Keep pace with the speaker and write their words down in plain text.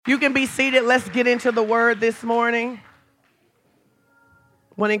You can be seated. Let's get into the word this morning.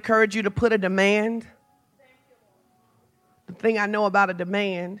 I want to encourage you to put a demand. The thing I know about a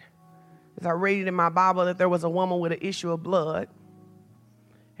demand is I read it in my Bible that there was a woman with an issue of blood.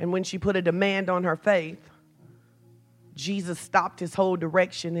 And when she put a demand on her faith, Jesus stopped his whole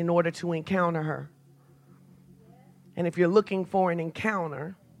direction in order to encounter her. And if you're looking for an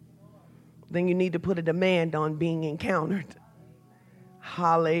encounter, then you need to put a demand on being encountered.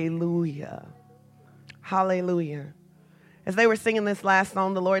 Hallelujah. Hallelujah. As they were singing this last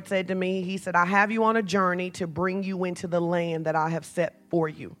song, the Lord said to me, he said, I have you on a journey to bring you into the land that I have set for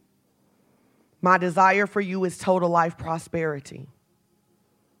you. My desire for you is total life prosperity.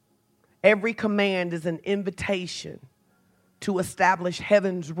 Every command is an invitation to establish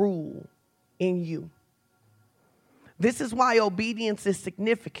heaven's rule in you. This is why obedience is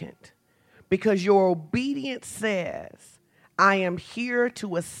significant, because your obedience says, I am here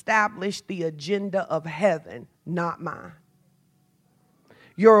to establish the agenda of heaven, not mine.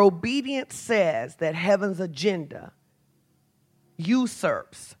 Your obedience says that heaven's agenda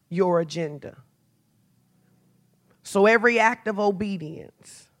usurps your agenda. So every act of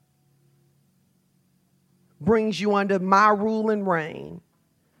obedience brings you under my rule and reign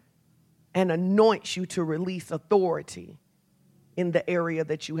and anoints you to release authority in the area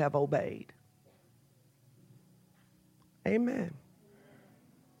that you have obeyed. Amen.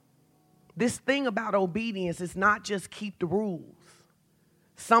 This thing about obedience is not just keep the rules.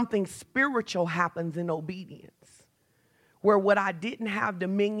 Something spiritual happens in obedience, where what I didn't have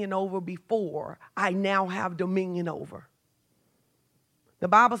dominion over before, I now have dominion over. The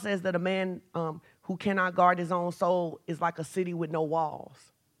Bible says that a man who cannot guard his own soul is like a city with no walls.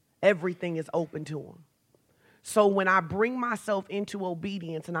 Everything is open to him. So when I bring myself into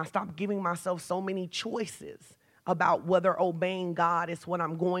obedience and I stop giving myself so many choices about whether obeying God is what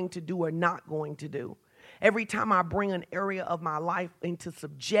I'm going to do or not going to do, every time I bring an area of my life into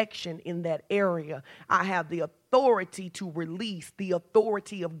subjection in that area, I have the authority to release the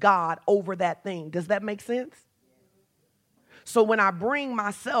authority of God over that thing. Does that make sense? So when I bring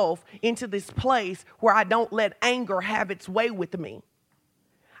myself into this place where I don't let anger have its way with me,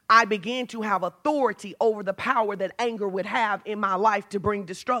 I begin to have authority over the power that anger would have in my life to bring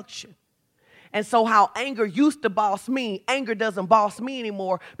destruction. And so how anger used to boss me, anger doesn't boss me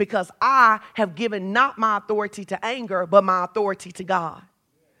anymore, because I have given not my authority to anger, but my authority to God.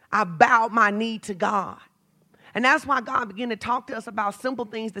 I bowed my knee to God. And that's why God began to talk to us about simple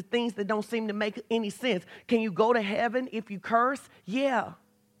things, the things that don't seem to make any sense. Can you go to heaven if you curse? Yeah.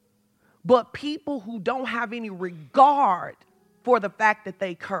 But people who don't have any regard for the fact that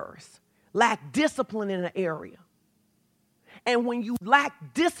they curse lack discipline in an area. And when you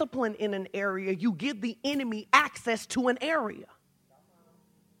lack discipline in an area, you give the enemy access to an area.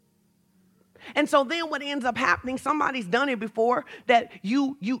 And so then what ends up happening, somebody's done it before, that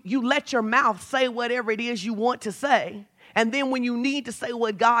you let your mouth say whatever it is you want to say. And then when you need to say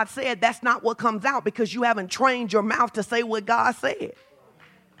what God said, that's not what comes out, because you haven't trained your mouth to say what God said.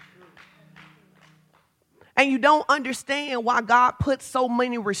 And you don't understand why God puts so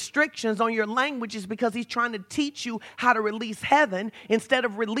many restrictions on your languages, because he's trying to teach you how to release heaven instead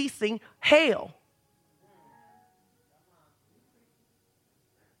of releasing hell.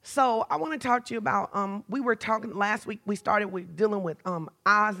 So I want to talk to you about, we were talking last week, we started with dealing with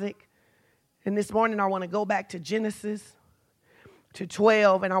Isaac. And this morning I want to go back to Genesis to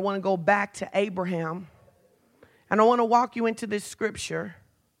 12, and I want to go back to Abraham. And I want to walk you into this scripture,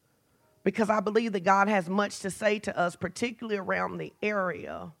 because I believe that God has much to say to us, particularly around the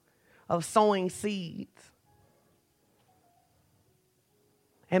area of sowing seeds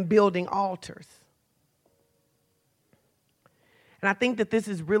and building altars. And I think that this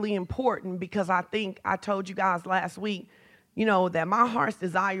is really important, because I think I told you guys last week, that my heart's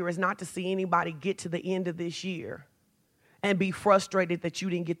desire is not to see anybody get to the end of this year and be frustrated that you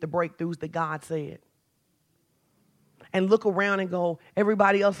didn't get the breakthroughs that God said. And look around and go,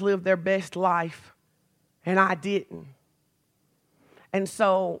 everybody else lived their best life and I didn't. And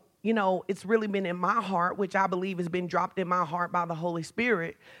so, it's really been in my heart, which I believe has been dropped in my heart by the Holy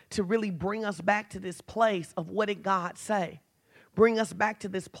Spirit, to really bring us back to this place of what did God say? Bring us back to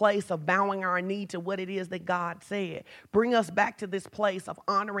this place of bowing our knee to what it is that God said. Bring us back to this place of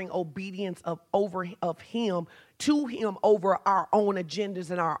honoring obedience of him, to him, over our own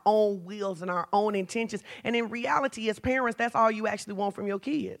agendas and our own wills and our own intentions. And in reality, as parents, that's all you actually want from your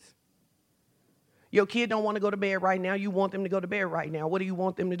kids. Your kid don't want to go to bed right now. You want them to go to bed right now. What do you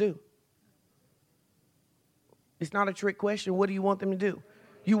want them to do? It's not a trick question. What do you want them to do?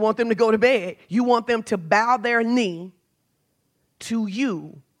 You want them to go to bed. You want them to bow their knee to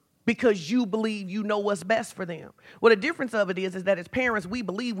you because you believe you know what's best for them. Well, the difference of it is that as parents, we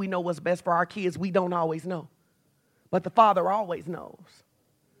believe we know what's best for our kids. We don't always know. But the Father always knows.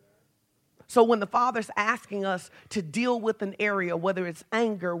 So when the Father's asking us to deal with an area, whether it's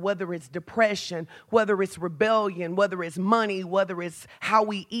anger, whether it's depression, whether it's rebellion, whether it's money, whether it's how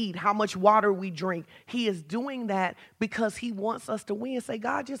we eat, how much water we drink, he is doing that because he wants us to win. Say,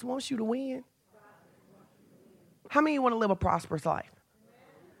 God just wants you to win. How many of you want to live a prosperous life?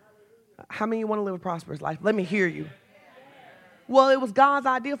 How many of you want to live a prosperous life? Let me hear you. Well, it was God's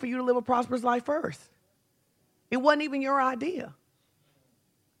idea for you to live a prosperous life first. It wasn't even your idea.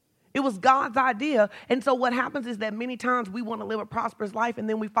 It was God's idea. And so what happens is that many times we want to live a prosperous life and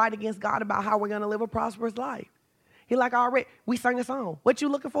then we fight against God about how we're going to live a prosperous life. He's like, already, we sang a song. What you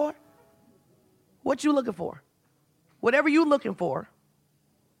looking for? What you looking for? Whatever you looking for,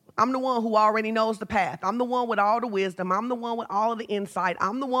 I'm the one who already knows the path. I'm the one with all the wisdom. I'm the one with all of the insight.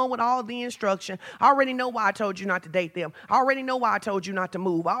 I'm the one with all of the instruction. I already know why I told you not to date them. I already know why I told you not to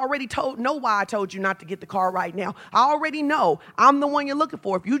move. I already know why I told you not to get the car right now. I already know I'm the one you're looking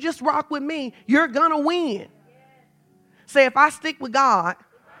for. If you just rock with me, you're going to win. Say, if I stick with God,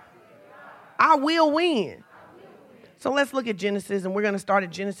 I will win. So let's look at Genesis, and we're going to start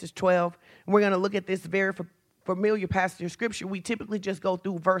at Genesis 12. And we're going to look at this very familiar passage of scripture. We typically just go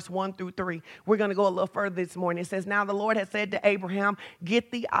through verse 1 through 3. We're going to go a little further this morning. It says, now the Lord has said to Abraham, get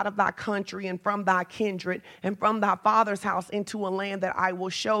thee out of thy country and from thy kindred and from thy father's house into a land that I will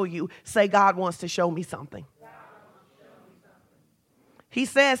show you. Say, God wants to show me something. He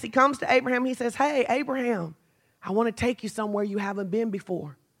says, he comes to Abraham. He says, hey, Abraham, I want to take you somewhere you haven't been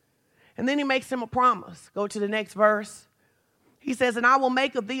before. And then he makes him a promise. Go to the next verse. He says, and I will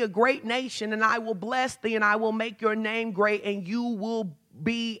make of thee a great nation, and I will bless thee, and I will make your name great, and you will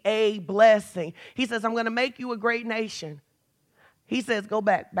be a blessing. He says, I'm going to make you a great nation. He says, go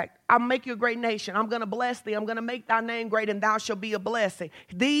back. I'll make you a great nation. I'm going to bless thee. I'm going to make thy name great, and thou shalt be a blessing.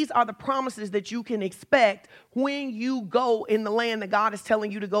 These are the promises that you can expect when you go in the land that God is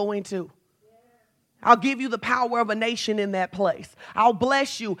telling you to go into. I'll give you the power of a nation in that place. I'll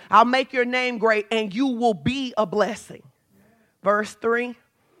bless you. I'll make your name great, and you will be a blessing. Verse 3.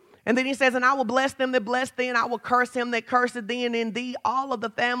 And then he says, and I will bless them that bless thee, and I will curse him that curseth thee, and in thee all of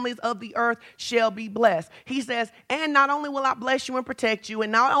the families of the earth shall be blessed. He says, and not only will I bless you and protect you,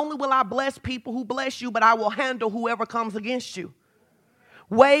 and not only will I bless people who bless you, but I will handle whoever comes against you.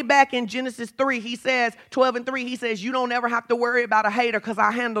 Way back in Genesis 3, he says, 12 and 3, he says, you don't ever have to worry about a hater because I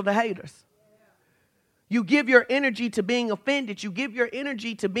handle the haters. You give your energy to being offended. You give your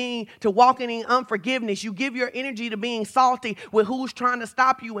energy to walking in unforgiveness. You give your energy to being salty with who's trying to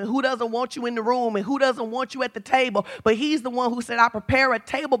stop you and who doesn't want you in the room and who doesn't want you at the table. But he's the one who said, I prepare a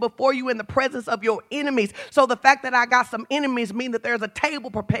table before you in the presence of your enemies. So the fact that I got some enemies means that there's a table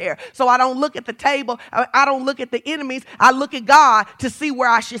prepared. So I don't look at the table. I don't look at the enemies. I look at God to see where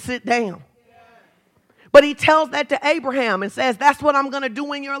I should sit down. But he tells that to Abraham and says, that's what I'm going to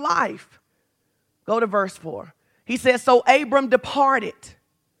do in your life. Go to verse 4. He says, so Abram departed.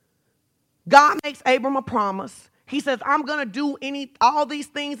 God makes Abram a promise. He says, I'm going to do all these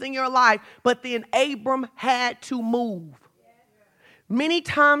things in your life. But then Abram had to move. Many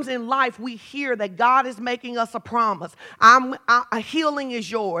times in life, we hear that God is making us a promise. A healing is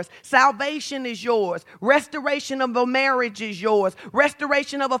yours. Salvation is yours. Restoration of a marriage is yours.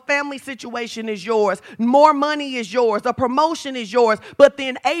 Restoration of a family situation is yours. More money is yours. A promotion is yours. But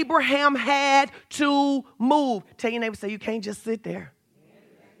then Abraham had to move. Tell your neighbor, say, you can't just sit there.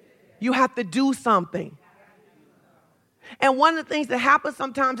 You have to do something. And one of the things that happens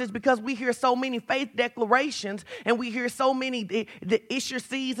sometimes is because we hear so many faith declarations and we hear so many, it's your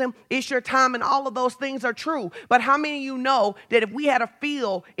season, it's your time, and all of those things are true. But how many of you know that if we had a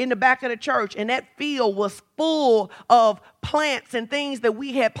field in the back of the church and that field was full of plants and things that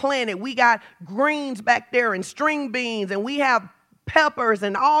we had planted, we got greens back there and string beans and we have peppers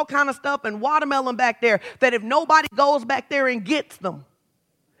and all kind of stuff and watermelon back there, that if nobody goes back there and gets them,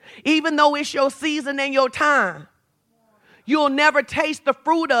 even though it's your season and your time, you'll never taste the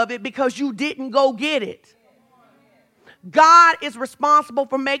fruit of it because you didn't go get it. God is responsible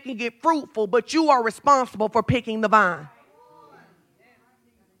for making it fruitful, but you are responsible for picking the vine.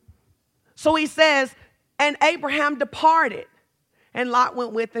 So he says, and Abraham departed, and Lot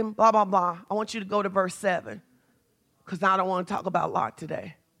went with him, blah, blah, blah. I want you to go to verse 7, because I don't want to talk about Lot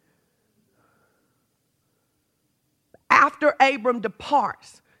today. After Abram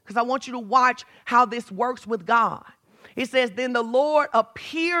departs, because I want you to watch how this works with God. It says, then the Lord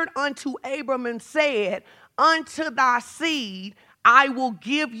appeared unto Abram and said, unto thy seed I will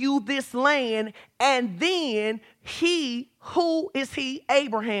give you this land. And then who is he?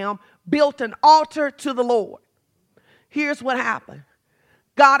 Abraham, built an altar to the Lord. Here's what happened.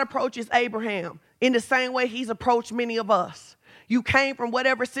 God approaches Abraham in the same way he's approached many of us. You came from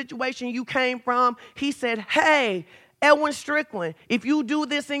whatever situation you came from. He said, hey, Edwin Strickland, if you do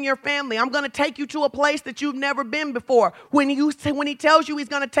this in your family, I'm going to take you to a place that you've never been before. When he tells you he's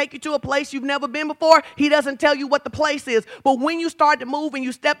going to take you to a place you've never been before, he doesn't tell you what the place is. But when you start to move and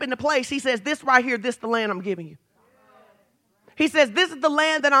you step into place, he says, this right here, this is the land I'm giving you. He says, this is the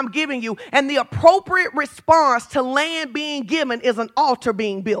land that I'm giving you. And the appropriate response to land being given is an altar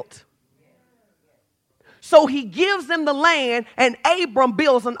being built. So he gives them the land, and Abram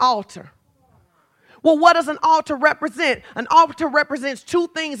builds an altar. Well, what does an altar represent? An altar represents two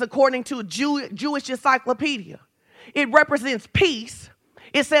things according to a Jewish encyclopedia. It represents peace.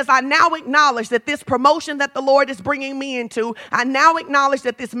 It says, I now acknowledge that this promotion that the Lord is bringing me into, I now acknowledge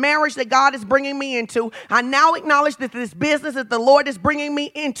that this marriage that God is bringing me into, I now acknowledge that this business that the Lord is bringing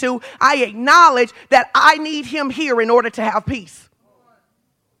me into, I acknowledge that I need him here in order to have peace.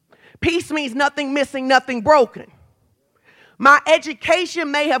 Peace means nothing missing, nothing broken. My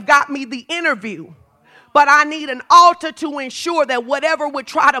education may have got me the interview, but I need an altar to ensure that whatever would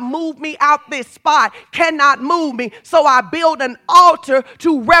try to move me out this spot cannot move me. So I build an altar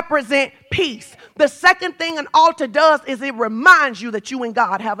to represent peace. The second thing an altar does is it reminds you that you and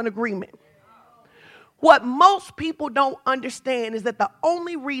God have an agreement. What most people don't understand is that the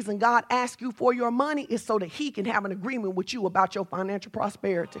only reason God asks you for your money is so that he can have an agreement with you about your financial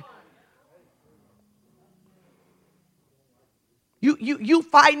prosperity. You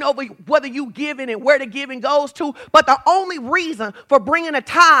fighting over whether you giving and where the giving goes to, but the only reason for bringing a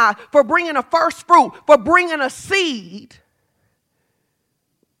tithe, for bringing a first fruit, for bringing a seed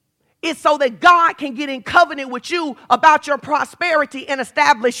is so that God can get in covenant with you about your prosperity and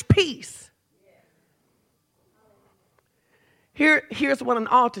establish peace. Here's what an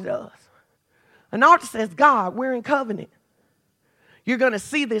altar does. An altar says, God, we're in covenant. You're going to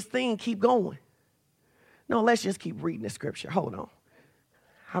see this thing keep going. No, let's just keep reading the scripture. Hold on.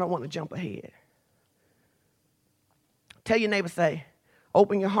 I don't want to jump ahead. Tell your neighbor, say,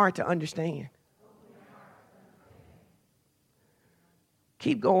 open your heart to understand.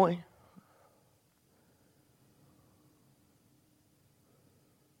 Keep going.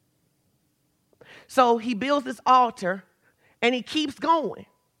 So he builds this altar and he keeps going.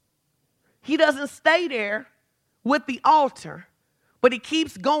 He doesn't stay there with the altar. But he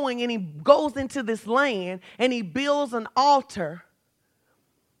keeps going and he goes into this land and he builds an altar.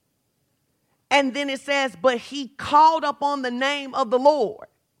 And then it says, but he called upon the name of the Lord.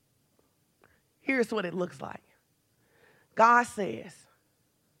 Here's what it looks like. God says,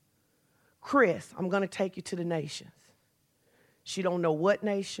 Chris, I'm going to take you to the nations. She don't know what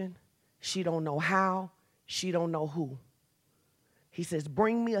nation. She don't know how. She don't know who. He says,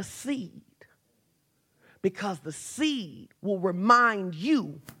 bring me a seed. Because the seed will remind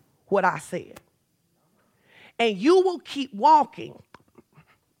you what I said. And you will keep walking.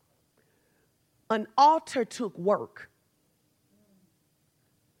 An altar took work.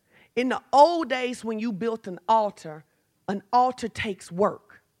 In the old days when you built an altar takes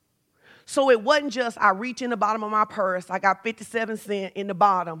work. So it wasn't just I reach in the bottom of my purse, I got 57 cents in the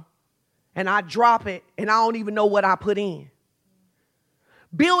bottom, and I drop it, and I don't even know what I put in.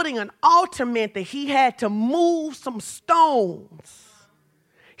 Building an altar meant that he had to move some stones.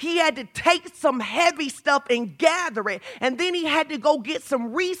 He had to take some heavy stuff and gather it. And then he had to go get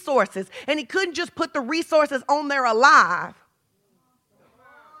some resources. And he couldn't just put the resources on there alive.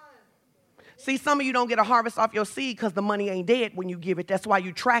 See, some of you don't get a harvest off your seed because the money ain't dead when you give it. That's why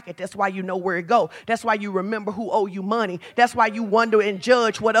you track it. That's why you know where it goes. That's why you remember who owe you money. That's why you wonder and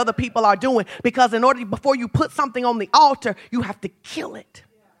judge what other people are doing. Because before you put something on the altar, you have to kill it.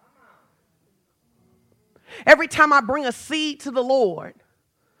 Every time I bring a seed to the Lord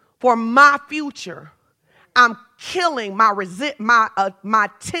for my future, I'm killing my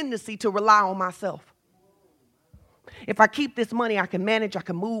tendency to rely on myself. If I keep this money, I can manage, I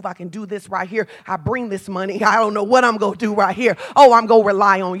can move, I can do this right here. I bring this money. I don't know what I'm going to do right here. Oh, I'm going to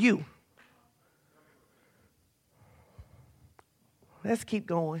rely on you. Let's keep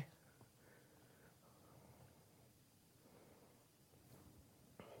going.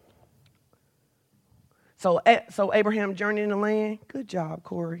 So Abraham journeyed in the land. Good job,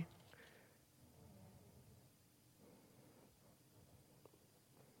 Corey.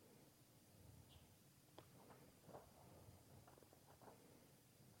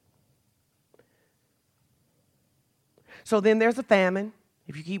 So then there's a famine.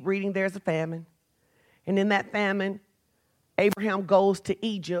 If you keep reading, there's a famine. And in that famine, Abraham goes to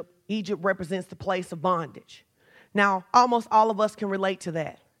Egypt. Egypt represents the place of bondage. Now, almost all of us can relate to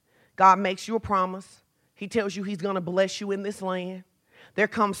that. God makes you a promise. He tells you he's going to bless you in this land. There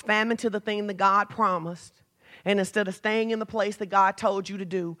comes famine to the thing that God promised. And instead of staying in the place that God told you to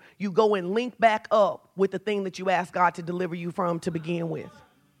do, you go and link back up with the thing that you asked God to deliver you from to begin with.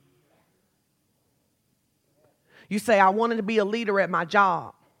 You say, I wanted to be a leader at my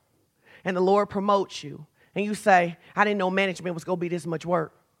job. And the Lord promotes you. And you say, I didn't know management was going to be this much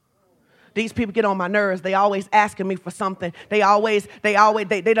work. These people get on my nerves. They always asking me for something. They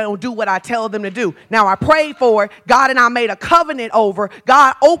don't do what I tell them to do. Now I prayed for it. God and I made a covenant over.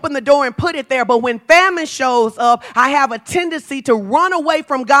 God opened the door and put it there. But when famine shows up, I have a tendency to run away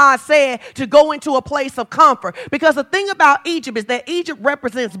from God said to go into a place of comfort. Because the thing about Egypt is that Egypt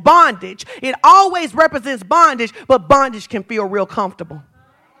represents bondage. It always represents bondage, but bondage can feel real comfortable.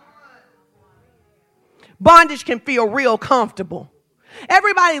 Bondage can feel real comfortable.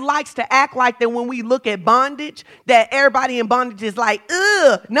 Everybody likes to act like that when we look at bondage, that everybody in bondage is like,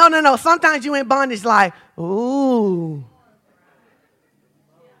 ugh. No. Sometimes you in bondage like, ooh.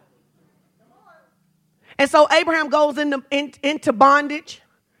 And so Abraham goes into bondage,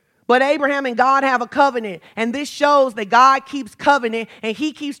 but Abraham and God have a covenant. And this shows that God keeps covenant and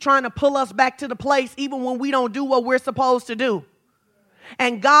he keeps trying to pull us back to the place even when we don't do what we're supposed to do.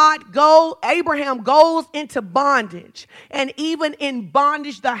 And Abraham goes into bondage. And even in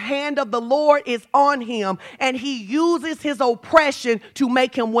bondage, the hand of the Lord is on him. And he uses his oppression to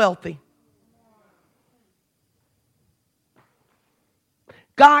make him wealthy.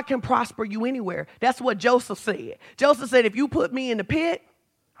 God can prosper you anywhere. That's what Joseph said. Joseph said, if you put me in the pit,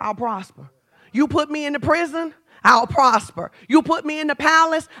 I'll prosper. You put me in the prison, I'll prosper. You put me in the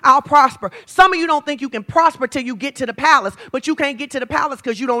palace, I'll prosper. Some of you don't think you can prosper till you get to the palace, but you can't get to the palace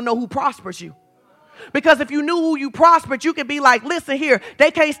because you don't know who prospers you. Because if you knew who you prospered, you could be like, listen here,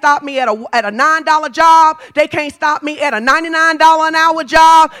 they can't stop me at a $9 job. They can't stop me at a $99 an hour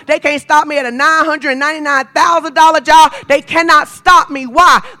job. They can't stop me at a $999,000 job. They cannot stop me.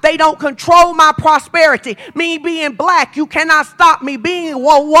 Why? They don't control my prosperity. Me being black, you cannot stop me. Being a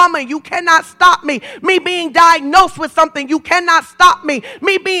woman, you cannot stop me. Me being diagnosed with something, you cannot stop me.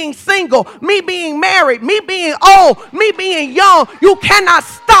 Me being single, me being married, me being old, me being young, you cannot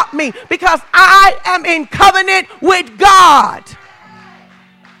stop me because I am in covenant with God.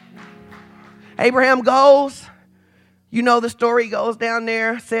 Abraham goes, you know the story, goes down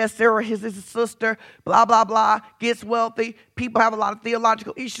there, says Sarah is his sister, blah, blah, blah, gets wealthy. People have a lot of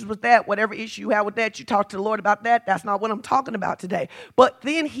theological issues with that. Whatever issue you have with that, you talk to the Lord about that. That's not what I'm talking about today. But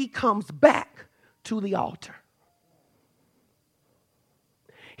then he comes back to the altar.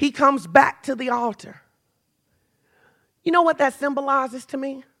 He comes back to the altar. You know what that symbolizes to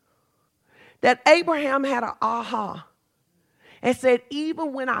me? That Abraham had an aha and said,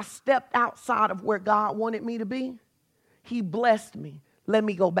 even when I stepped outside of where God wanted me to be, he blessed me. Let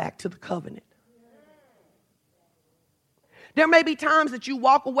me go back to the covenant. There may be times that you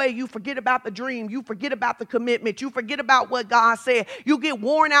walk away, you forget about the dream, you forget about the commitment, you forget about what God said. You get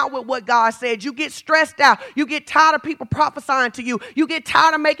worn out with what God said. You get stressed out. You get tired of people prophesying to you. You get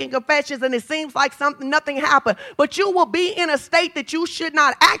tired of making confessions and it seems like nothing happened. But you will be in a state that you should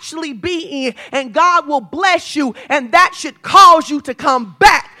not actually be in, and God will bless you, and that should cause you to come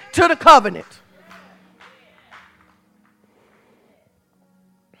back to the covenant.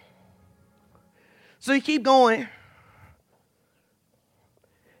 So you keep going.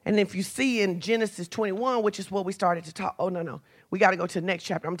 And if you see in Genesis 21, which is what we started to talk. Oh, no. We got to go to the next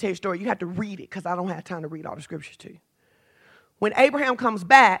chapter. I'm going to tell you a story. You have to read it because I don't have time to read all the scriptures to you. When Abraham comes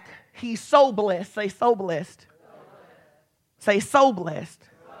back, he's so blessed. Say so blessed. Say so blessed.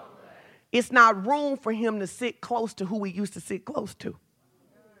 It's not room for him to sit close to who he used to sit close to.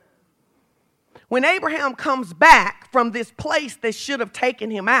 When Abraham comes back from this place that should have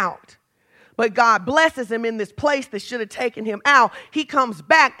taken him out, but God blesses him in this place that should have taken him out. He comes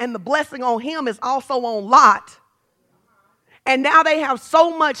back, and the blessing on him is also on Lot. And now they have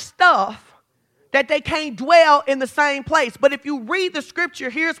so much stuff that they can't dwell in the same place. But if you read the scripture,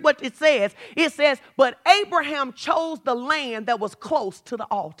 here's what it says. It says, but Abraham chose the land that was close to the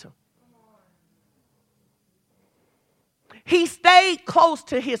altar. He stayed close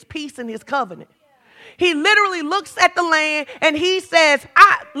to his peace and his covenant. He literally looks at the land and he says,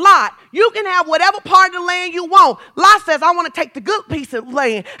 Lot, you can have whatever part of the land you want. Lot says, I want to take the good piece of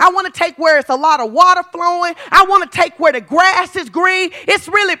land. I want to take where it's a lot of water flowing. I want to take where the grass is green. It's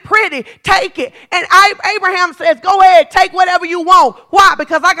really pretty. Take it. And Abraham says, go ahead, take whatever you want. Why?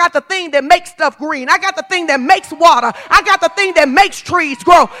 Because I got the thing that makes stuff green. I got the thing that makes water. I got the thing that makes trees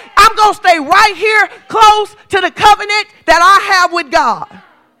grow. I'm going to stay right here close to the covenant that I have with God.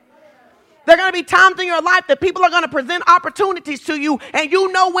 There are going to be times in your life that people are going to present opportunities to you, and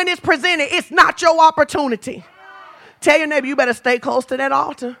you know when it's presented, it's not your opportunity. Tell your neighbor, you better stay close to that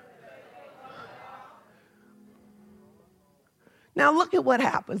altar. Now look at what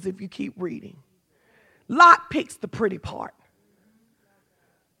happens if you keep reading. Lot picks the pretty part.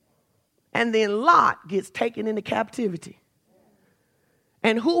 And then Lot gets taken into captivity.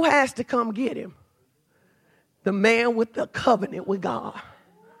 And who has to come get him? The man with the covenant with God.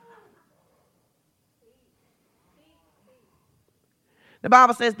 The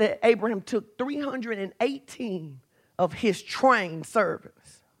Bible says that Abraham took 318 of his trained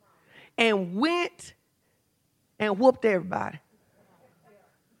servants and went and whooped everybody.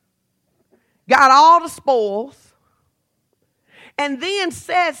 Got all the spoils, and then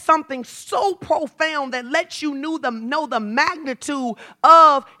said something so profound that lets you know the magnitude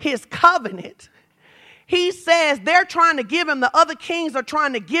of his covenant. He says they're trying to give him, the other kings are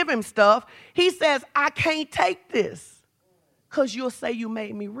trying to give him stuff. He says, I can't take this. Because you'll say you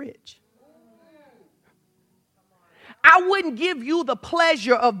made me rich. I wouldn't give you the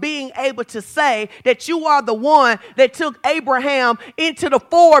pleasure of being able to say that you are the one that took Abraham into the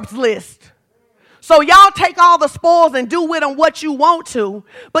Forbes list. So y'all take all the spoils and do with them what you want to.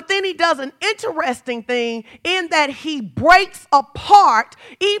 But then he does an interesting thing in that he breaks apart,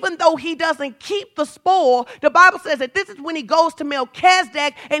 even though he doesn't keep the spoil. The Bible says that this is when he goes to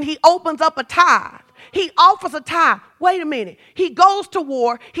Melchizedek and he opens up a tithe. He offers a tithe. Wait a minute. He goes to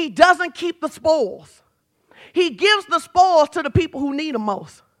war. He doesn't keep the spoils. He gives the spoils to the people who need them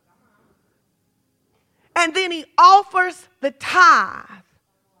most. And then he offers the tithe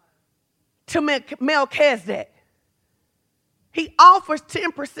to Melchizedek. He offers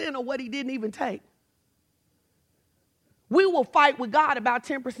 10% of what he didn't even take. We will fight with God about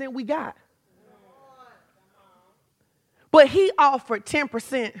 10% we got. But he offered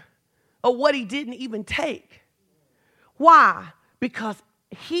 10% of what he didn't even take. Why? Because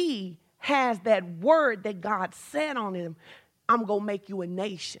he has that word that God said on him. I'm going to make you a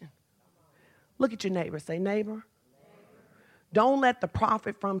nation. Look at your neighbor. Say, neighbor, don't let the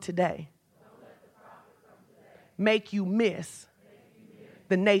prophet from today make you miss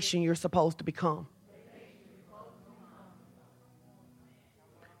the nation you're supposed to become.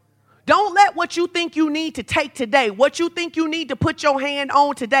 Don't let what you think you need to take today, what you think you need to put your hand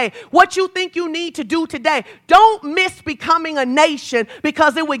on today, what you think you need to do today, don't miss becoming a nation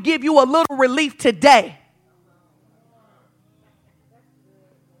because it would give you a little relief today.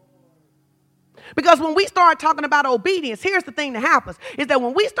 Because when we start talking about obedience, here's the thing that happens, is that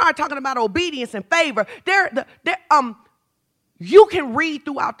when we start talking about obedience and favor, you can read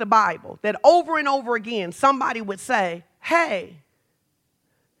throughout the Bible that over and over again, somebody would say, hey,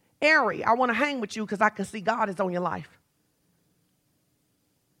 Ari, I want to hang with you because I can see God is on your life.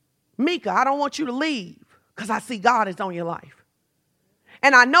 Mika, I don't want you to leave because I see God is on your life.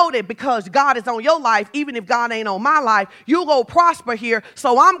 And I know that because God is on your life, even if God ain't on my life, you'll go prosper here.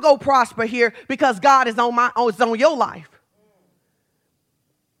 So I'm going to prosper here because God is on your life.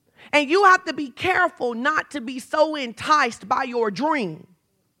 And you have to be careful not to be so enticed by your dream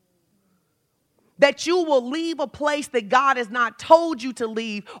that you will leave a place that God has not told you to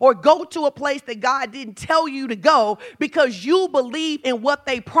leave or go to a place that God didn't tell you to go because you believe in what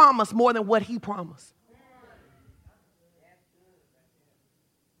they promised more than what he promised.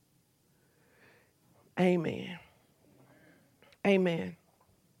 Amen. Amen.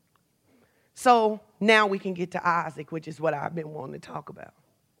 So now we can get to Isaac, which is what I've been wanting to talk about.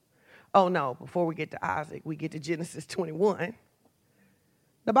 Oh no, before we get to Isaac, we get to Genesis 21.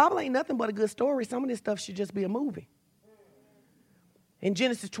 The Bible ain't nothing but a good story. Some of this stuff should just be a movie. In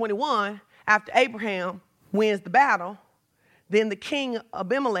Genesis 21, after Abraham wins the battle, then the king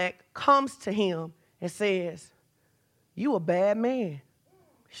Abimelech comes to him and says, you a bad man.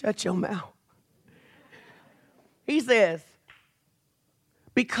 Shut your mouth. He says,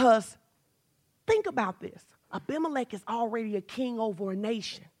 because think about this. Abimelech is already a king over a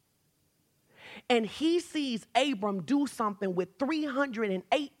nation. And he sees Abram do something with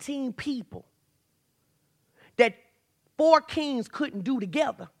 318 people that 4 kings couldn't do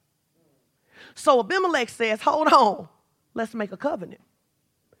together. So Abimelech says, hold on, let's make a covenant.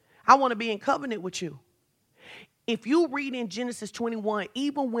 I want to be in covenant with you. if you read in Genesis 21,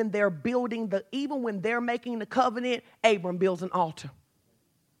 even when they're making the covenant, Abram builds an altar.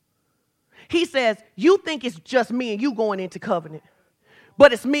 He says, you think it's just me and you going into covenant,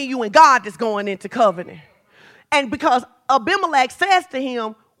 but it's me, you, and God that's going into covenant. And because Abimelech says to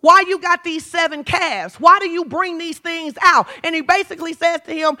him, why you got these 7 calves? Why do you bring these things out? And he basically says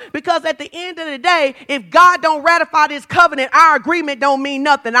to him, because at the end of the day, if God don't ratify this covenant, our agreement don't mean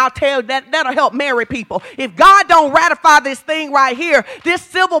nothing. I'll tell you that'll help married people. If God don't ratify this thing right here, this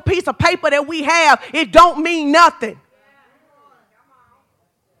civil piece of paper that we have, it don't mean nothing.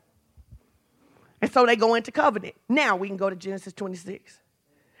 And so they go into covenant. Now we can go to Genesis 26.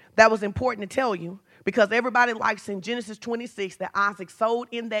 That was important to tell you because everybody likes in Genesis 26 that Isaac sowed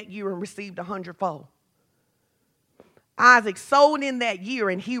in that year and received 100-fold. Isaac sowed in that year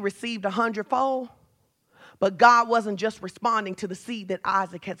and he received 100-fold. But God wasn't just responding to the seed that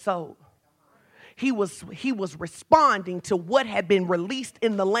Isaac had sowed. He was responding to what had been released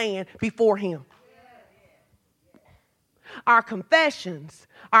in the land before him. Our confessions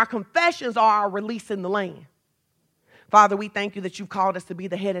are our release in the land. Father, we thank you that you've called us to be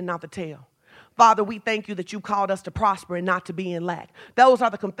the head and not the tail. Father, we thank you that you called us to prosper and not to be in lack. Those are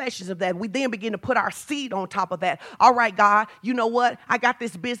the confessions of that. We then begin to put our seed on top of that. All right, God, you know what? I got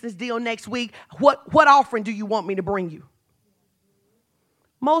this business deal next week. What offering do you want me to bring you?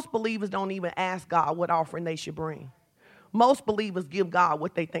 Most believers don't even ask God what offering they should bring. Most believers give God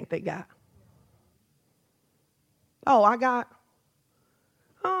what they think they got. Oh, I got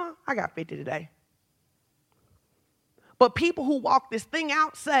 50 today. But people who walk this thing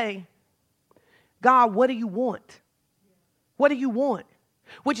out say, God, what do you want? What do you want?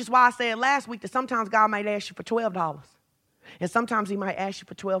 Which is why I said last week that sometimes God might ask you for $12. And sometimes he might ask you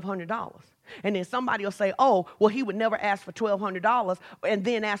for $1,200. And then somebody will say, oh, well, he would never ask for $1,200 and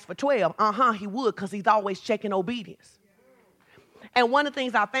then ask for $12. He would, because he's always checking obedience. And one of the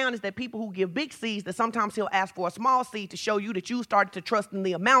things I found is that people who give big seeds, that sometimes he'll ask for a small seed to show you that you started to trust in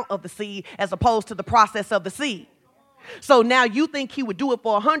the amount of the seed as opposed to the process of the seed. So now you think he would do it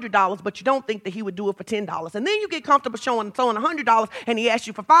for $100, but you don't think that he would do it for $10. And then you get comfortable sowing $100 and he asks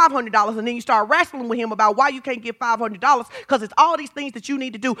you for $500, and then you start wrestling with him about why you can't give $500 because it's all these things that you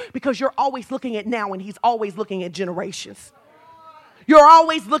need to do because you're always looking at now and he's always looking at generations. You're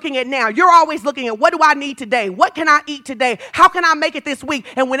always looking at now. You're always looking at what do I need today? What can I eat today? How can I make it this week?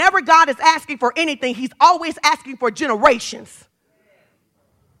 And whenever God is asking for anything, he's always asking for generations.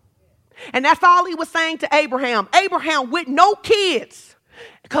 And that's all he was saying to Abraham. Abraham with no kids.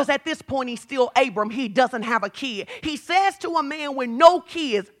 Because at this point, he's still Abram. He doesn't have a kid. He says to a man with no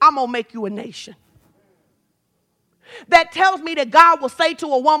kids, I'm going to make you a nation. That tells me that God will say to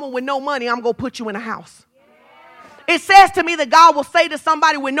a woman with no money, I'm going to put you in a house. It says to me that God will say to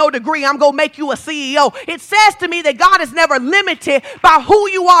somebody with no degree, I'm going to make you a CEO. It says to me that God is never limited by who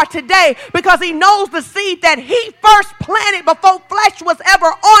you are today because he knows the seed that he first planted before flesh was ever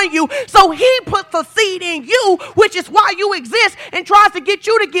on you. So he puts a seed in you, which is why you exist, and tries to get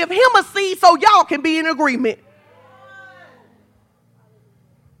you to give him a seed so y'all can be in agreement.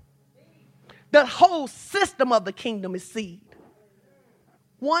 The whole system of the kingdom is seed.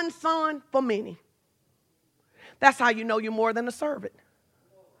 One son for many. That's how you know you're more than a servant.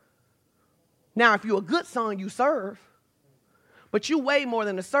 Now, if you're a good son, you serve. But you way more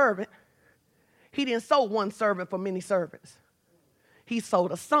than a servant. He didn't sow one servant for many servants. He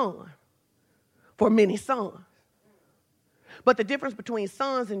sold a son for many sons. But the difference between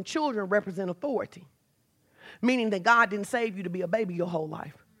sons and children represent authority. Meaning that God didn't save you to be a baby your whole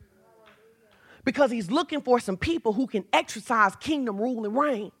life. Because he's looking for some people who can exercise kingdom rule and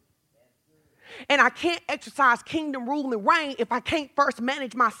reign. And I can't exercise kingdom rule and reign if I can't first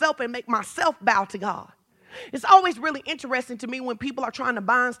manage myself and make myself bow to God. It's always really interesting to me when people are trying to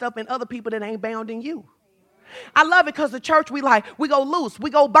bind stuff in other people that ain't bound in you. I love it because the church, we go loose, we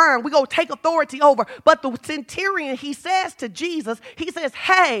go bind, we go take authority over. But the centurion, he says to Jesus, he says,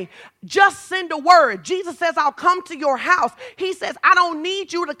 hey, just send a word. Jesus says, I'll come to your house. He says, I don't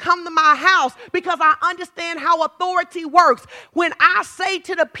need you to come to my house because I understand how authority works. When I say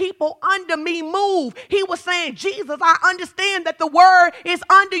to the people under me, move, he was saying, Jesus, I understand that the word is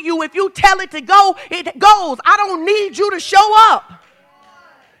under you. If you tell it to go, it goes. I don't need you to show up.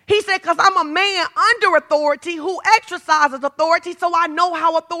 He said, because I'm a man under authority who exercises authority, so I know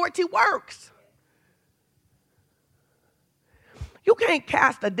how authority works. You can't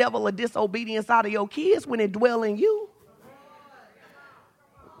cast the devil of disobedience out of your kids when it dwells in you.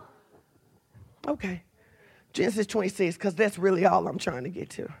 Okay. Genesis 26, because that's really all I'm trying to get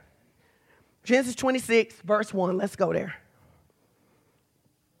to. Genesis 26, verse 1. Let's go there.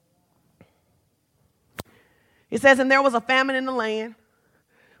 It says, and there was a famine in the land,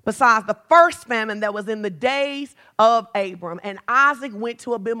 besides the first famine that was in the days of Abram. And Isaac went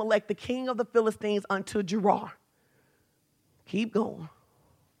to Abimelech, the king of the Philistines, unto Gerar. Keep going.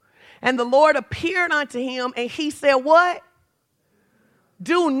 And the Lord appeared unto him, and he said, what?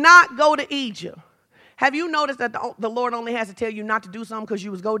 Do not go to Egypt. Have you noticed that the Lord only has to tell you not to do something because you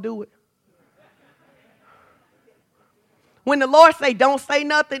was go do it? When the Lord say don't say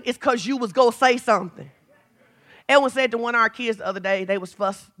nothing, it's because you was go say something. Edwin said to one of our kids the other day, they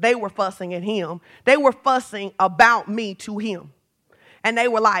were fussing at him. They were fussing about me to him. And they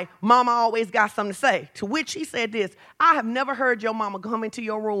were like, Mama always got something to say. To which he said this, I have never heard your mama come into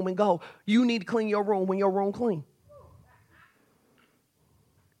your room and go, you need to clean your room when your room clean.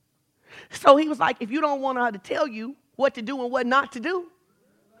 So he was like, if you don't want her to tell you what to do and what not to do.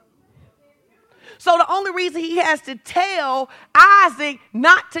 So the only reason he has to tell Isaac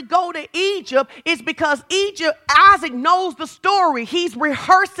not to go to Egypt is because Isaac knows the story. He's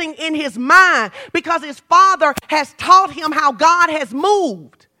rehearsing in his mind because his father has taught him how God has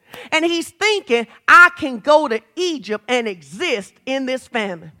moved. And he's thinking, I can go to Egypt and exist in this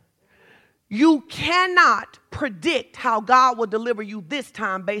famine. You cannot predict how God will deliver you this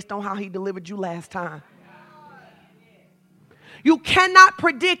time based on how he delivered you last time. You cannot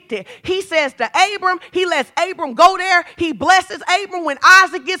predict it. He says to Abram, he lets Abram go there. He blesses Abram. When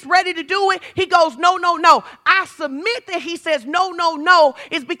Isaac gets ready to do it, he goes, no, no, no. I submit that he says no, no, no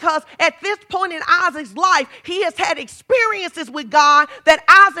is because at this point in Isaac's life, he has had experiences with God that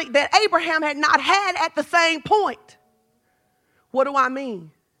Abraham had not had at the same point. What do I mean?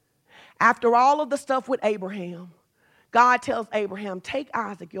 After all of the stuff with Abraham, God tells Abraham, take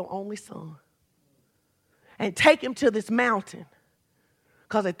Isaac, your only son, and take him to this mountain.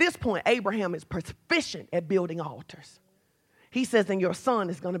 Because at this point, Abraham is proficient at building altars. He says, and your son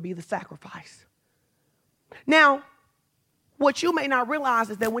is going to be the sacrifice. Now, what you may not realize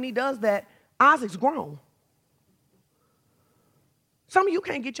is that when he does that, Isaac's grown. Some of you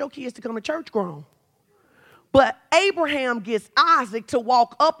can't get your kids to come to church grown. But Abraham gets Isaac to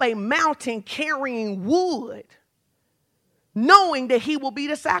walk up a mountain carrying wood, knowing that he will be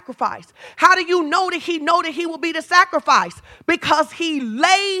the sacrifice. How do you know that he will be the sacrifice? Because he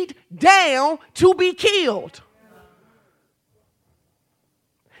laid down to be killed.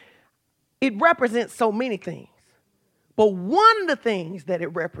 It represents so many things. But one of the things that it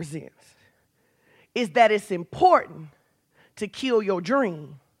represents is that it's important to kill your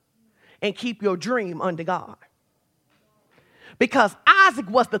dream and keep your dream under God. Because Isaac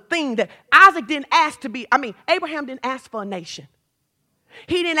was the thing that Isaac didn't ask to be. Abraham didn't ask for a nation.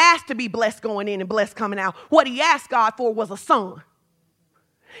 He didn't ask to be blessed going in and blessed coming out. What he asked God for was a son.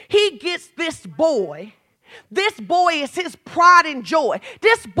 He gets this boy. This boy is his pride and joy.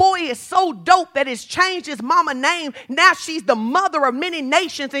 This boy is so dope that it's changed his mama name. Now she's the mother of many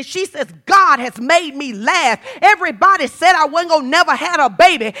nations. And she says, God has made me laugh. Everybody said I wasn't going to never had a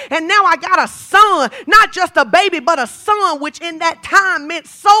baby. And now I got a son. Not just a baby, but a son, which in that time meant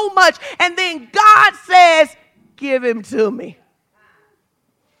so much. And then God says, give him to me.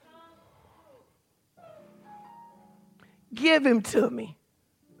 Give him to me.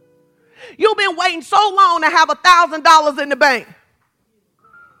 You've been waiting so long to have $1,000 in the bank.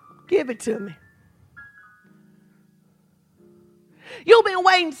 Give it to me. You've been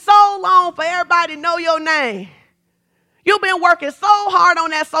waiting so long for everybody to know your name. You've been working so hard on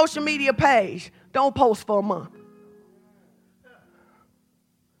that social media page. Don't post for a month.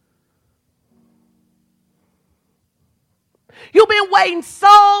 You've been waiting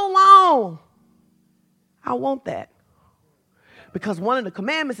so long. I want that. Because one of the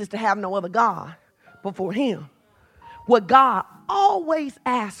commandments is to have no other God before him. What God always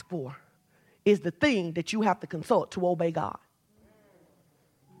asks for is the thing that you have to consult to obey God.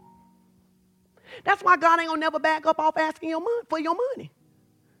 That's why God ain't going to never back up off asking for your money.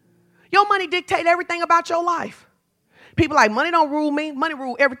 Your money dictates everything about your life. People like, money don't rule me. Money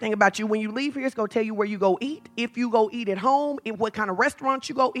rule everything about you. When you leave here, it's going to tell you where you go eat. If you go eat at home, what kind of restaurants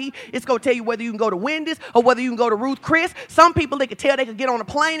you go eat. It's going to tell you whether you can go to Wendy's or whether you can go to Ruth Chris. Some people, they could tell they could get on a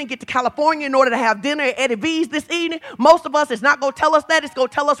plane and get to California in order to have dinner at Eddie V's this evening. Most of us, it's not going to tell us that. It's going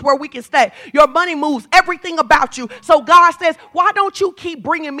to tell us where we can stay. Your money moves everything about you. So God says, why don't you keep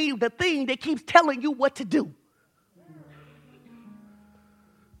bringing me the thing that keeps telling you what to do?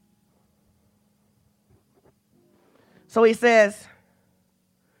 So he says,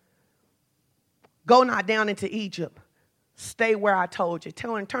 go not down into Egypt. Stay where I told you.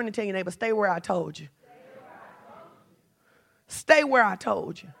 Turn and tell your neighbor, stay where I told you. Stay where I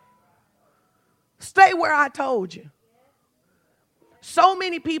told you. Stay where I told you. So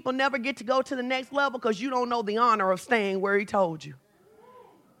many people never get to go to the next level because you don't know the honor of staying where he told you.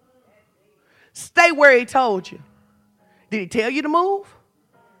 Stay where he told you. Did he tell you to move?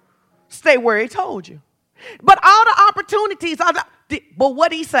 Stay where he told you. But all the opportunities, but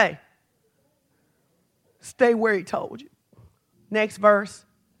what did he say? Stay where he told you. Next verse.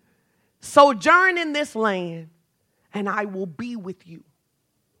 Sojourn in this land, and I will be with you.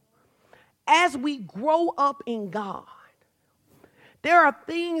 As we grow up in God, there are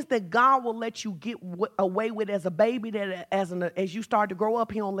things that God will let you get away with as a baby that as you start to grow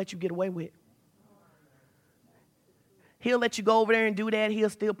up, he don't let you get away with. He'll let you go over there and do that. He'll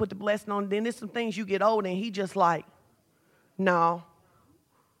still put the blessing on. Then there's some things you get older and he just like, no,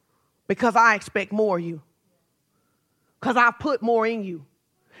 because I expect more of you. Because I put more in you.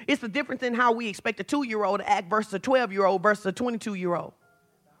 It's the difference in how we expect a 2-year-old to act versus a 12-year-old versus a 22-year-old.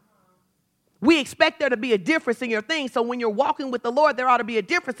 We expect there to be a difference in your thing. So when you're walking with the Lord, there ought to be a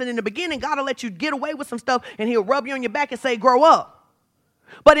difference. And in the beginning, God will let you get away with some stuff and he'll rub you on your back and say, grow up.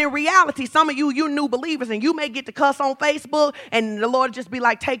 But in reality, some of you new believers, and you may get to cuss on Facebook and the Lord will just be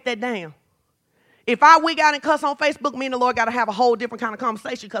like, take that down. If I wig out and cuss on Facebook, me and the Lord got to have a whole different kind of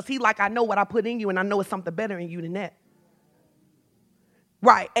conversation because he like, I know what I put in you and I know it's something better in you than that.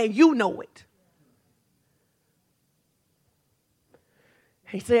 Right, and you know it.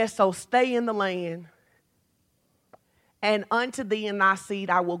 He says, so stay in the land, and unto thee and thy seed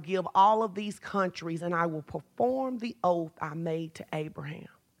I will give all of these countries, and I will perform the oath I made to Abraham.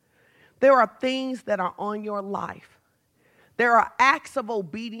 There are things that are on your life. There are acts of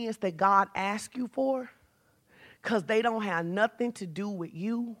obedience that God asks you for because they don't have nothing to do with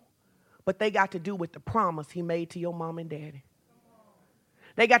you, but they got to do with the promise he made to your mom and daddy.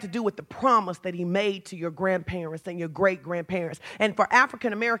 They got to do with the promise that he made to your grandparents and your great-grandparents. And for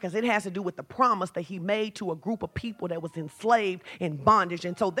African Americans, it has to do with the promise that he made to a group of people that was enslaved in bondage.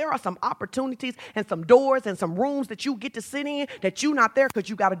 And so there are some opportunities and some doors and some rooms that you get to sit in that you're not there because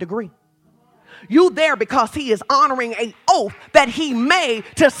you got a degree. You there because he is honoring an oath that he made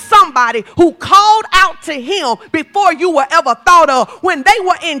to somebody who called out to him before you were ever thought of, when they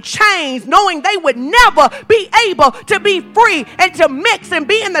were in chains, knowing they would never be able to be free and to mix and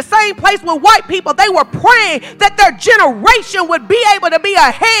be in the same place with white people. They were praying that their generation would be able to be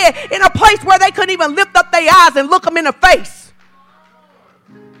ahead in a place where they couldn't even lift up their eyes and look them in the face.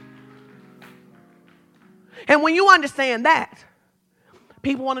 And when you understand that,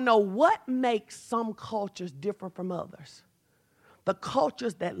 people want to know what makes some cultures different from others. The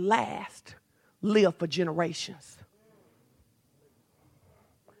cultures that last live for generations.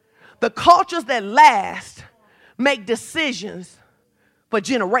 The cultures that last make decisions for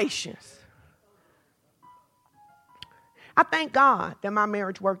generations. I thank God that my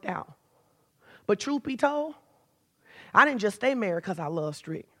marriage worked out. But truth be told, I didn't just stay married because I love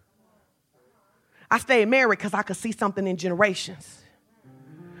Strick. I stayed married because I could see something in generations.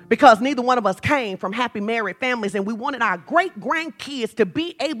 Because neither one of us came from happy married families, and we wanted our great-grandkids to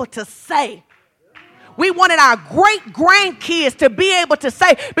be able to say. We wanted our great-grandkids to be able to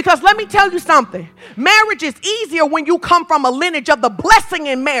say, because let me tell you something. Marriage is easier when you come from a lineage of the blessing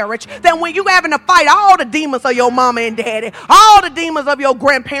in marriage than when you having to fight all the demons of your mama and daddy, all the demons of your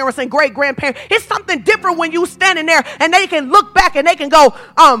grandparents and great-grandparents. It's something different when you standing there and they can look back and they can go,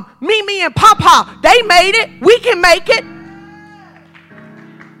 Mimi and Papa, they made it. We can make it.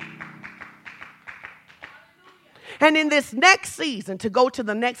 And in this next season, to go to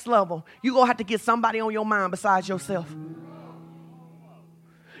the next level, you're going to have to get somebody on your mind besides yourself.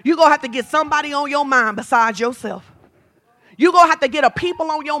 You're going to have to get somebody on your mind besides yourself. You're going to have to get a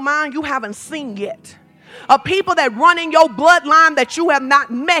people on your mind you haven't seen yet. A people that run in your bloodline that you have not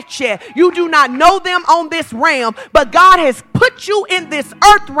met yet. You do not know them on this realm, but God has put you in this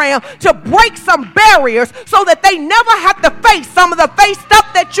earth realm to break some barriers so that they never have to face some of the face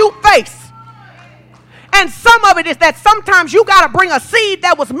stuff that you face. And some of it is that sometimes you got to bring a seed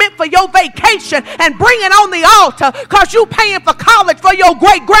that was meant for your vacation and bring it on the altar because you paying for college for your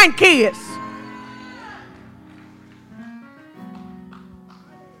great-grandkids.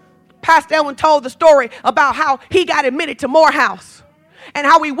 Pastor Elwin told the story about how he got admitted to Morehouse and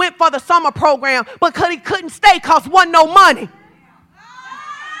how he went for the summer program because he couldn't stay because wasn't no money.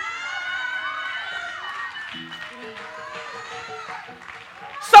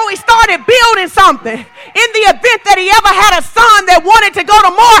 So he started building something in the event that he ever had a son that wanted to go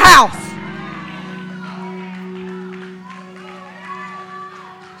to Morehouse.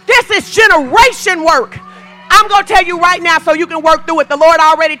 This is generation work. I'm going to tell you right now so you can work through it. The Lord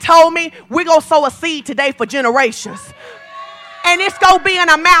already told me we're going to sow a seed today for generations. And it's going to be an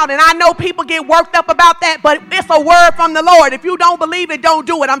amount. And I know people get worked up about that, but it's a word from the Lord. If you don't believe it, don't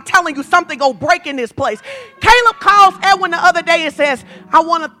do it. I'm telling you, something going to break in this place. Caleb calls Edwin the other day and says, I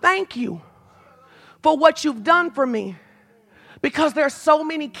want to thank you for what you've done for me. Because there's so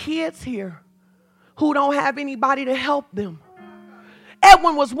many kids here who don't have anybody to help them.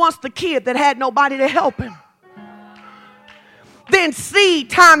 Edwin was once the kid that had nobody to help him. Then seed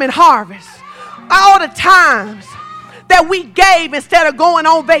time and harvest. All the times that we gave instead of going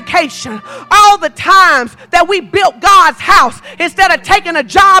on vacation. All the times that we built God's house instead of taking a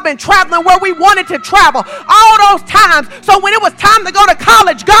job and traveling where we wanted to travel. All those times. So when it was time to go to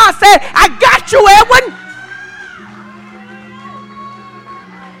college, God said, I got you, Edwin.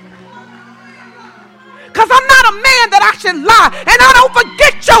 Because I'm not a man that I should lie. And I don't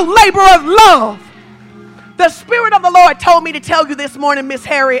forget your labor of love. The Spirit of the Lord told me to tell you this morning, Miss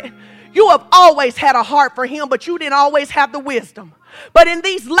Harriet, you have always had a heart for him, but you didn't always have the wisdom. But in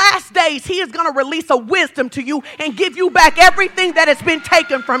these last days, he is going to release a wisdom to you and give you back everything that has been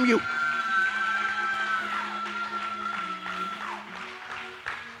taken from you.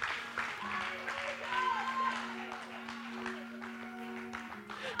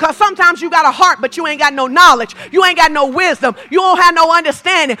 Because sometimes you got a heart, but you ain't got no knowledge. You ain't got no wisdom. You don't have no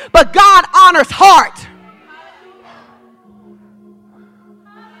understanding. But God honors heart.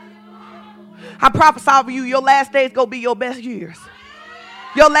 I prophesy over you, your last days going to be your best years.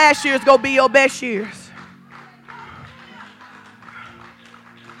 Your last years going to be your best years.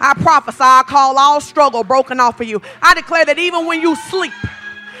 I prophesy, I call all struggle broken off of you. I declare that even when you sleep,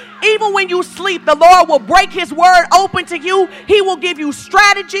 the Lord will break his word open to you. He will give you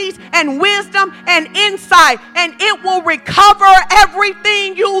strategies and wisdom and insight, and it will recover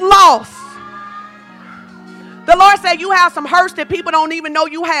everything you lost. The Lord said you have some hurts that people don't even know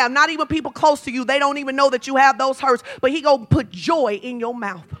you have. Not even people close to you. They don't even know that you have those hurts. But he gonna put joy in your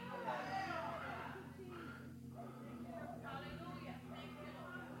mouth.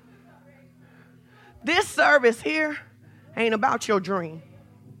 This service here ain't about your dream.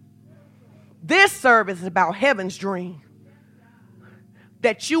 This service is about heaven's dream.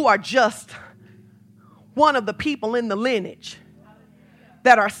 That you are just one of the people in the lineage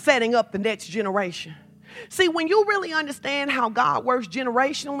that are setting up the next generation. See, when you really understand how God works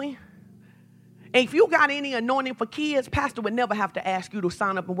generationally, and if you got any anointing for kids, Pastor would never have to ask you to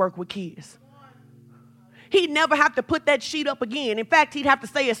sign up and work with kids. He'd never have to put that sheet up again. In fact, he'd have to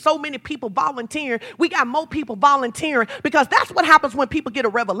say, it's so many people volunteering. We got more people volunteering because that's what happens when people get a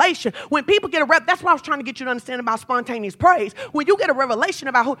revelation. When people get a that's what I was trying to get you to understand about spontaneous praise. When you get a revelation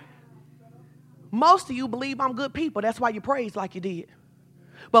about who, most of you believe I'm good people. That's why you praise like you did.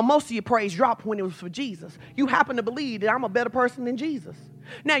 But most of your praise dropped when it was for Jesus. You happen to believe that I'm a better person than Jesus.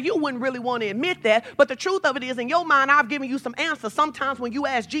 Now, you wouldn't really want to admit that, but the truth of it is, in your mind, I've given you some answers sometimes when you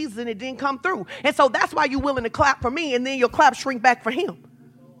asked Jesus and it didn't come through. And so that's why you're willing to clap for me, and then your clap shrink back for him.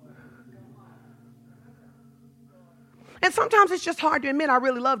 And sometimes it's just hard to admit I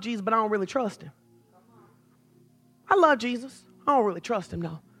really love Jesus, but I don't really trust him. I love Jesus. I don't really trust him,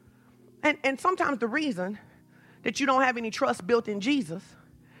 though. And sometimes the reason that you don't have any trust built in Jesus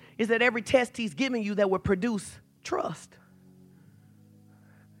is that every test he's giving you that would produce trust,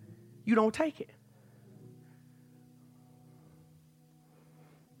 you don't take it.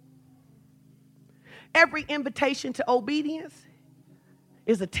 Every invitation to obedience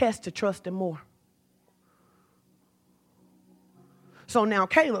is a test to trust him more. So now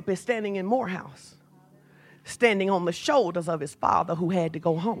Caleb is standing in Morehouse, standing on the shoulders of his father who had to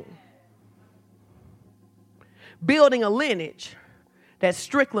go home, building a lineage that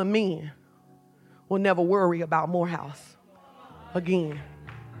Strickland men will never worry about Morehouse again.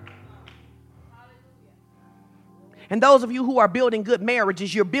 And those of you who are building good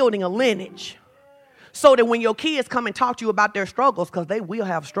marriages, you're building a lineage so that when your kids come and talk to you about their struggles, because they will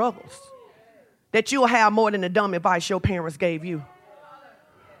have struggles, that you'll have more than the dumb advice your parents gave you.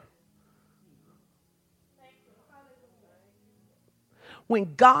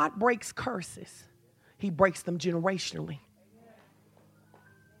 When God breaks curses, he breaks them generationally.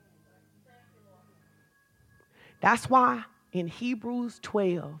 That's why in Hebrews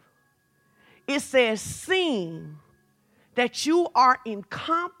 12, it says, seeing that you are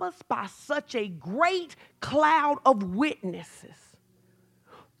encompassed by such a great cloud of witnesses,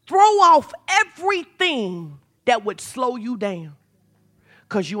 throw off everything that would slow you down.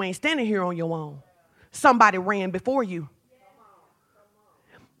 Because you ain't standing here on your own. Somebody ran before you.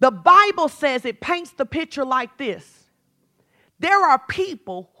 The Bible says, it paints the picture like this. There are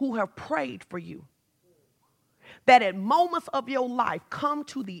people who have prayed for you, that at moments of your life come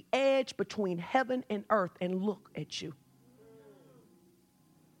to the edge between heaven and earth and look at you.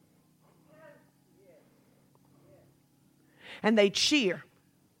 and they cheer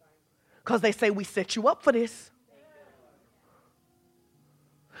because they say, we set you up for this.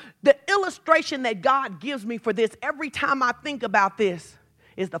 The illustration that God gives me for this every time I think about this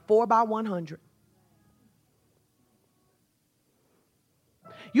is the 4x100.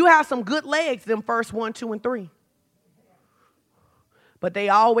 You have some good legs, them first 1, 2, and 3. But they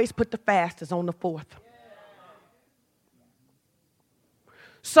always put the fastest on the 4th.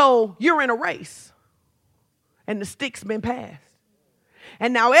 So you're in a race, and the stick's been passed.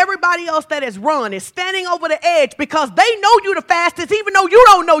 And now everybody else that has run is standing over the edge because they know you the fastest, even though you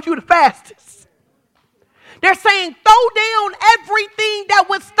don't know you the fastest. They're saying, throw down everything that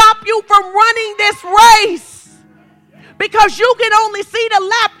would stop you from running this race because you can only see the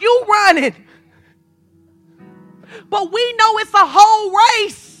lap you running. But we know it's a whole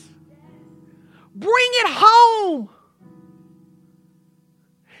race. Bring it home.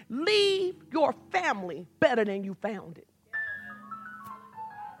 Leave your family better than you found it.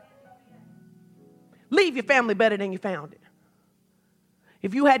 Leave your family better than you found it.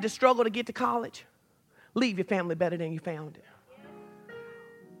 If you had to struggle to get to college, leave your family better than you found it.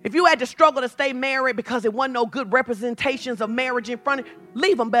 If you had to struggle to stay married because there wasn't no good representations of marriage in front of you,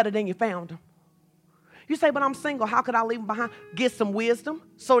 leave them better than you found them. You say, but I'm single. How could I leave them behind? Get some wisdom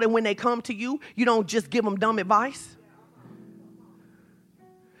so that when they come to you, you don't just give them dumb advice.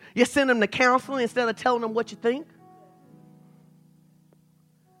 You send them to counseling instead of telling them what you think.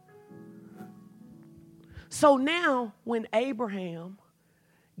 So now when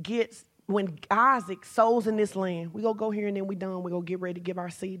Isaac sows in this land, we're going to go here and then we're done. We're going to get ready to give our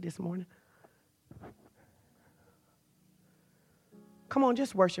seed this morning. Come on,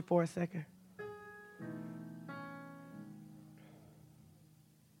 just worship for a second.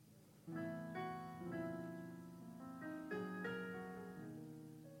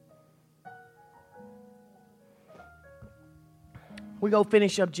 We're going to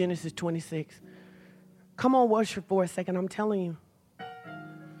finish up Genesis 26. Come on, worship for a second. I'm telling you.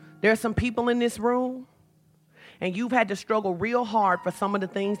 There are some people in this room, and you've had to struggle real hard for some of the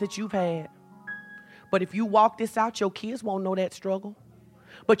things that you've had. But if you walk this out, your kids won't know that struggle.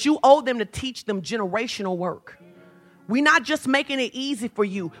 But you owe them to teach them generational work. We're not just making it easy for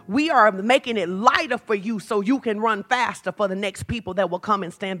you. We are making it lighter for you so you can run faster for the next people that will come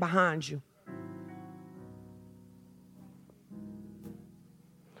and stand behind you.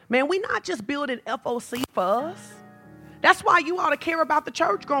 Man, we're not just building FOC for us. That's why you ought to care about the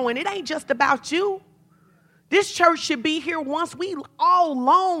church growing. It ain't just about you. This church should be here once we all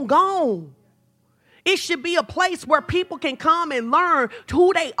long gone. It should be a place where people can come and learn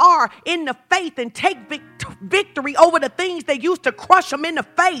who they are in the faith and take victory over the things that used to crush them in the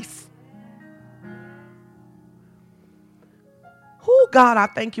face. Oh, God, I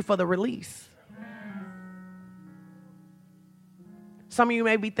thank you for the release. Some of you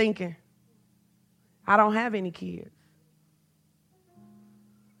may be thinking, I don't have any kids.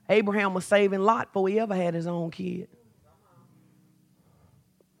 Abraham was saving Lot before he ever had his own kid.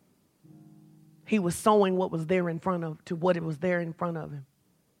 He was sowing what was there in front of him.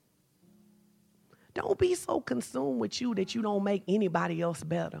 Don't be so consumed with you that you don't make anybody else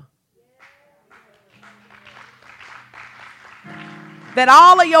better. That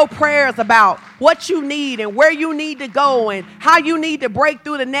all of your prayers about what you need and where you need to go and how you need to break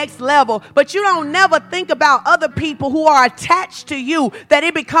through the next level, but you don't never think about other people who are attached to you, that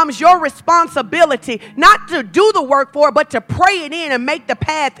it becomes your responsibility not to do the work for it, but to pray it in and make the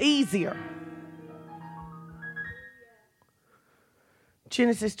path easier.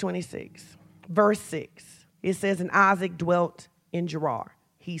 Genesis 26, verse 6, it says, and Isaac dwelt in Gerar.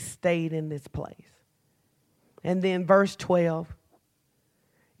 He stayed in this place. And then verse 12,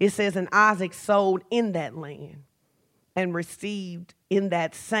 it says, and Isaac sowed in that land and received in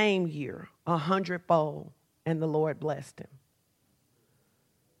that same year 100-fold, and the Lord blessed him.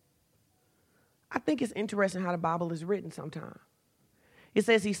 I think it's interesting how the Bible is written sometimes. It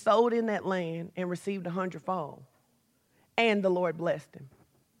says he sowed in that land and received 100-fold, and the Lord blessed him.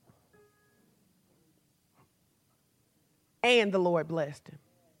 And the Lord blessed him,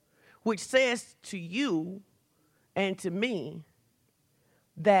 which says to you and to me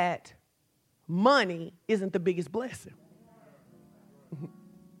that money isn't the biggest blessing.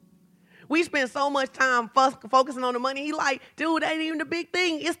 We spend so much time focusing on the money. He like, dude, that ain't even the big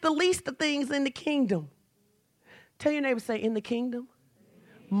thing. It's the least of things in the kingdom. Tell your neighbor, say, in the kingdom,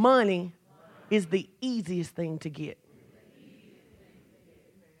 money is the easiest thing to get.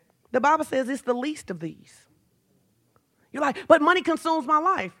 The Bible says it's the least of these. You're like, but money consumes my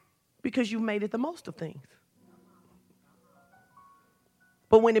life, because you've made it the most of things.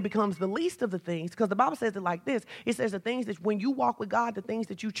 But when it becomes the least of the things, because the Bible says it like this, it says the things that when you walk with God, the things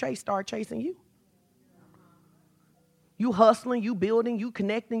that you chase start chasing you. You hustling, you building, you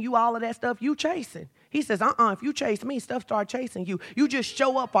connecting, you all of that stuff, you chasing. He says, if you chase me, stuff start chasing you. You just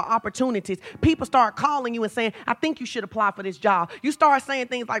show up for opportunities. People start calling you and saying, I think you should apply for this job. You start saying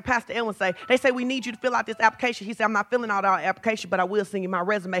things like Pastor Ellen say. They say, we need you to fill out this application. He said, I'm not filling out our application, but I will send you my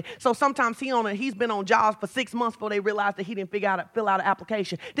resume. So sometimes he's been on jobs for 6 months before they realize that he didn't fill out an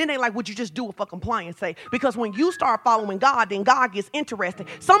application. Then they like, would you just do it for compliance sake? Because when you start following God, then God gets interested.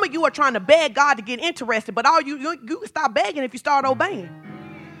 Some of you are trying to beg God to get interested, but all you can stop begging if you start obeying.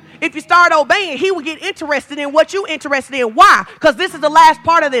 If you start obeying, he will get interested in what you're interested in. Why? Because this is the last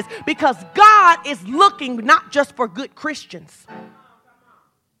part of this. Because God is looking not just for good Christians.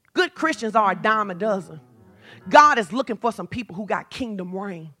 Good Christians are a dime a dozen. God is looking for some people who got kingdom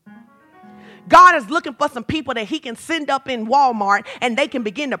reign. God is looking for some people that he can send up in Walmart and they can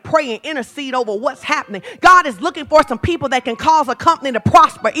begin to pray and intercede over what's happening. God is looking for some people that can cause a company to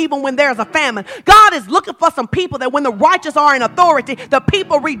prosper even when there's a famine. God is looking for some people that when the righteous are in authority, the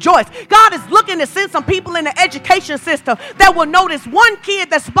people rejoice. God is looking to send some people in the education system that will notice one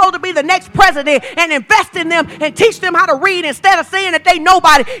kid that's supposed to be the next president and invest in them and teach them how to read instead of saying that they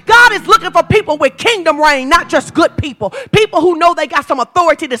nobody. God is looking for people with kingdom reign, not just good people. People who know they got some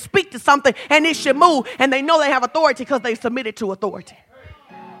authority to speak to something and it should move, and they know they have authority because they submitted to authority.